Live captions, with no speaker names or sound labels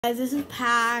Guys, this is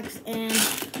Pax, and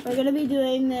we're gonna be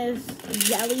doing this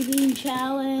jelly bean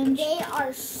challenge. They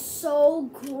are so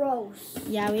gross.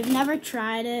 Yeah, we've never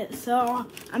tried it, so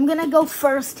I'm gonna go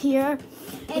first here.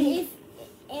 And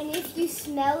if you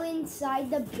smell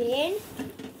inside the bin,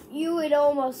 you would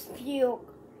almost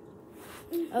puke.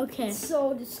 Okay. It's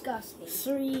so disgusting.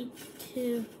 3,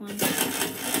 2, 1. Let's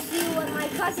see what my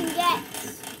cousin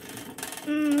gets.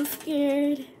 I'm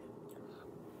scared.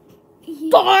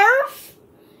 Barf?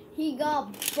 He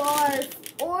got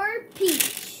barf or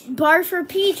peach. Barf or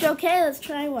peach? Okay, let's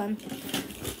try one.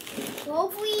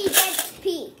 Hopefully he gets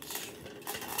peach.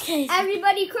 Okay.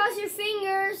 Everybody cross your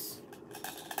fingers.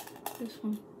 This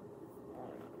one.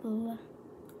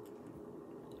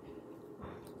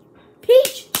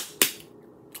 Peach!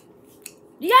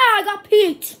 Yeah, I got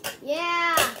peach.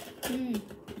 Yeah.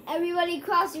 Everybody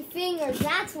cross your fingers.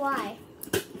 That's why.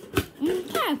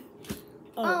 Okay.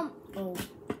 Oh.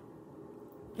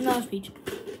 No, it's peach.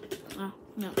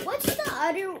 No. What's the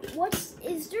other?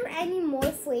 Is there any more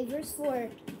flavors for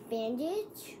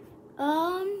Bandage?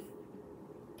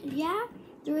 Yeah,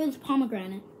 there is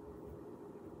pomegranate.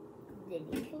 Did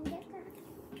you can get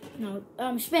that? No,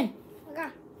 spin. Okay.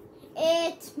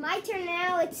 It's my turn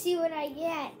now. Let's see what I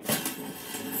get.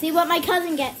 See what my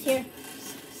cousin gets here.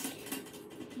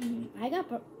 I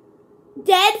got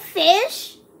dead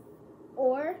fish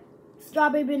Or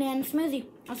strawberry banana smoothie.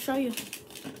 I'll show you.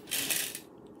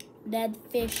 Dead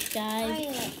fish,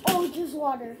 guys. just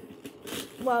water.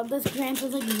 Well, this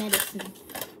grandpa's like medicine.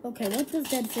 Okay, what does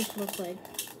dead fish look like?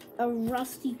 A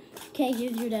rusty. Okay,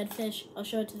 here's your dead fish. I'll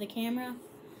show it to the camera.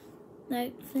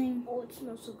 That thing. Oh, it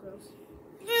smells so gross.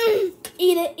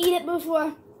 Eat it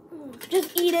before.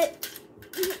 Just eat it.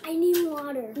 I need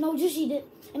water. No, just eat it.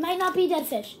 It might not be dead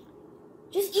fish.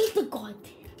 Just eat the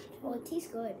goddamn. Oh, it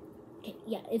tastes good. Okay,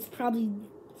 yeah, it's probably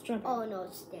strawberry. Oh no,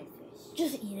 it's dead fish.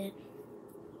 Just eat it.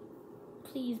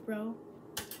 Please, bro.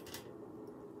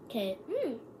 Okay.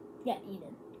 Yeah, eat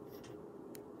it.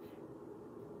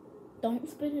 Don't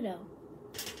spit it out.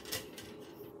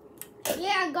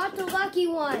 Yeah, I got the lucky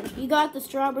one. You got the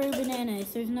strawberry banana.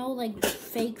 If there's no, like,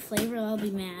 fake flavor, I'll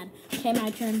be mad. Okay, my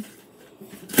turn.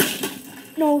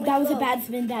 No, that was a bad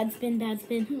spin, bad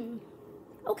spin.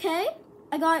 Okay,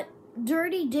 I got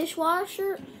dirty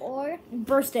dishwasher Or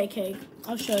birthday cake.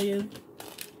 I'll show you.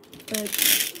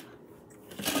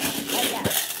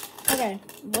 Okay,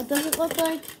 what does it look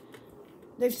like?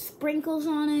 There's sprinkles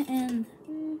on it, and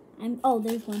oh,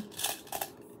 there's one.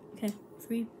 Okay,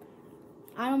 3.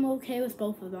 I'm okay with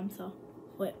both of them, so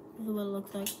wait, this is what it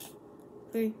looks like.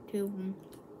 3, 2, 1.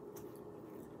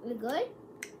 is it good?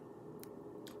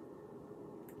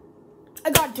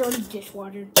 I got dirty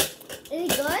dishwater.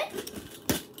 Is it good?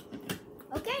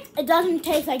 Okay. It doesn't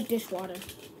taste like dishwater.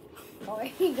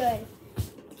 Very good.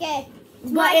 Okay,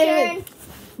 it's But my turn.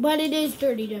 But it is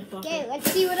dirty dishwater. Okay,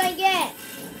 let's see what I get.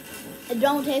 It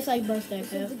don't taste like birthday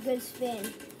This is a cake. good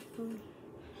spin.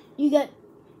 You get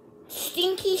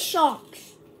stinky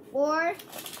shocks. Or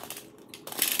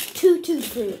Tutu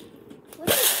fruit.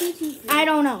 what's a tutu fruit? I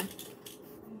don't know.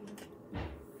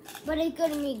 But it's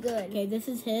gonna be good. Okay, this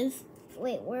is his.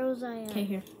 Wait, where was I at? Okay,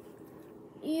 here.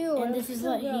 Ew, And this is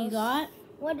what he got.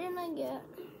 What did I get?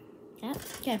 Yeah.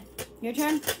 Okay, your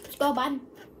turn. Let's go, bud.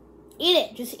 Eat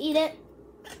it. Just eat it.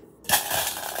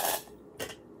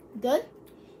 Good?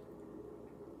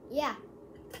 Yeah.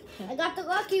 Okay. I got the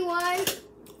lucky one.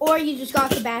 Or you just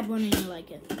got the bad one and you like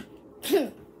it.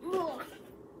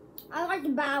 I like the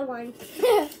bad one.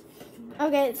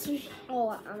 Okay, it's Oh,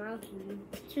 I'm out.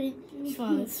 3,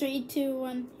 3, 2,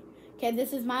 1. Okay,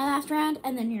 this is my last round,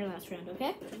 and then your last round,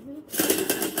 okay?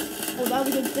 Oh, that was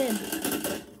a good spin.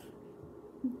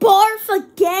 Barf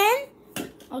again?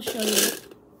 I'll show you.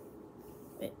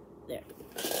 Wait, there.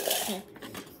 Okay.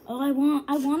 Oh,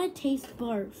 I want to taste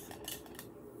barf.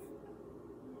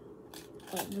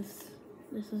 Oh, this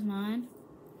is mine.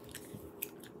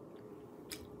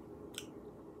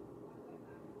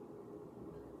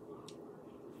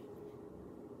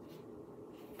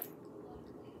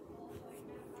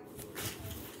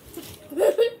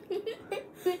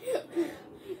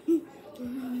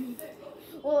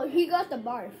 Well, he got the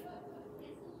barf.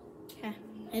 Okay,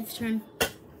 it's turn.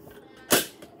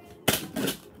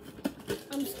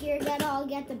 I'm scared that I'll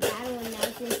get the bad one now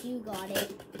since you got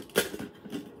it.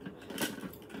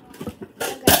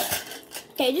 Okay.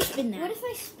 Okay, just spin that. What if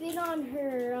I spit on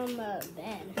her on the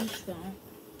bed? Just go.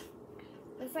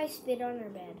 What if I spit on her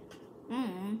bed?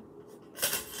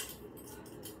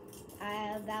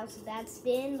 That was a bad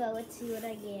spin, but let's see what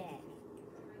I get.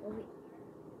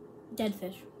 Dead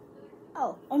fish.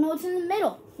 Oh, Oh no, it's in the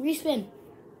middle. Respin.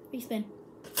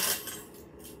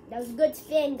 That was a good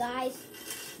spin, guys.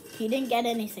 He didn't get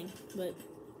anything, but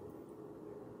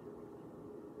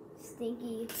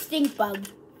Stinky. stink bug.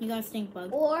 You got a stink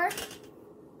bug.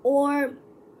 Or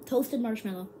Toasted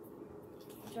marshmallow.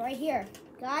 it's right here.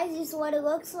 Guys, this is what it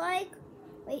looks like.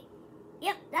 Wait.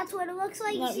 Yep, that's what it looks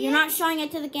like. No, You see you're it? not showing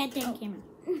it to the goddamn camera.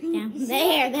 Yeah. You see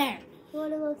There, it? there.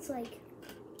 What it looks like.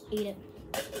 Eat it.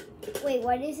 Wait,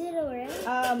 what is it already?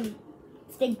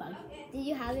 Stink bug. Did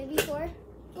you have it before?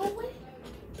 Go away.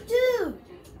 Dude.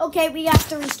 Okay, we have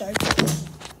to restart.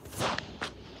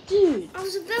 Dude. I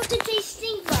was about to say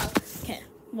stink bug. Okay.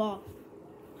 Well.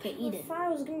 Okay, eat it. I thought I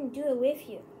was going to do it with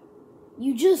you.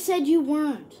 You just said you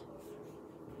weren't.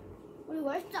 Wait,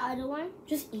 where's the other one?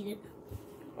 Just eat it.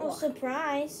 Oh,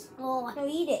 surprise. Oh, no,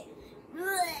 eat it.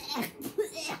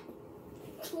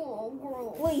 Oh,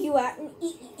 gross. Wait, you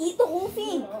eat the whole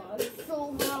thing? It's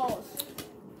so gross.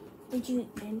 Did you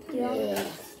empty all of it?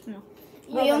 No.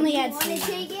 We only had Want to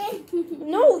 3. take it?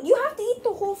 No, you have to eat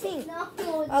the whole thing. No,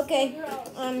 it's Okay.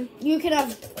 so gross. You can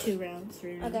have 2 rounds,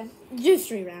 3 rounds. Okay. Just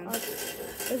 3 rounds.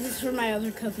 This is for my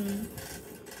other cousin.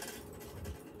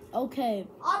 Okay.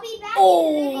 I'll be back in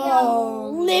the video. Oh,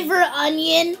 liver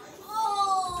onion.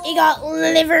 Oh. He got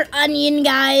liver onion,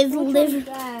 guys. Which one's Liver.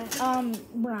 bad?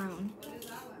 Brown.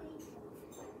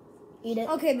 Eat it.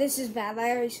 Okay, this is bad.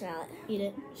 I already smell it. Eat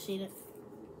it. Just eat it.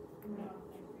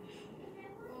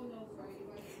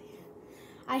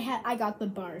 I got the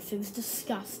barf. It was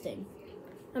disgusting.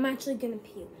 I'm actually gonna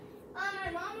puke.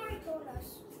 My mom already told us.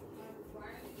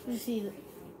 Just eat it.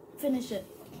 Finish it.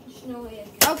 No way.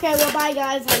 Okay, well, bye,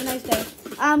 guys. Have a nice day.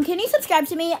 Can you subscribe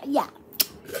to me? Yeah.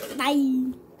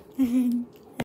 Bye.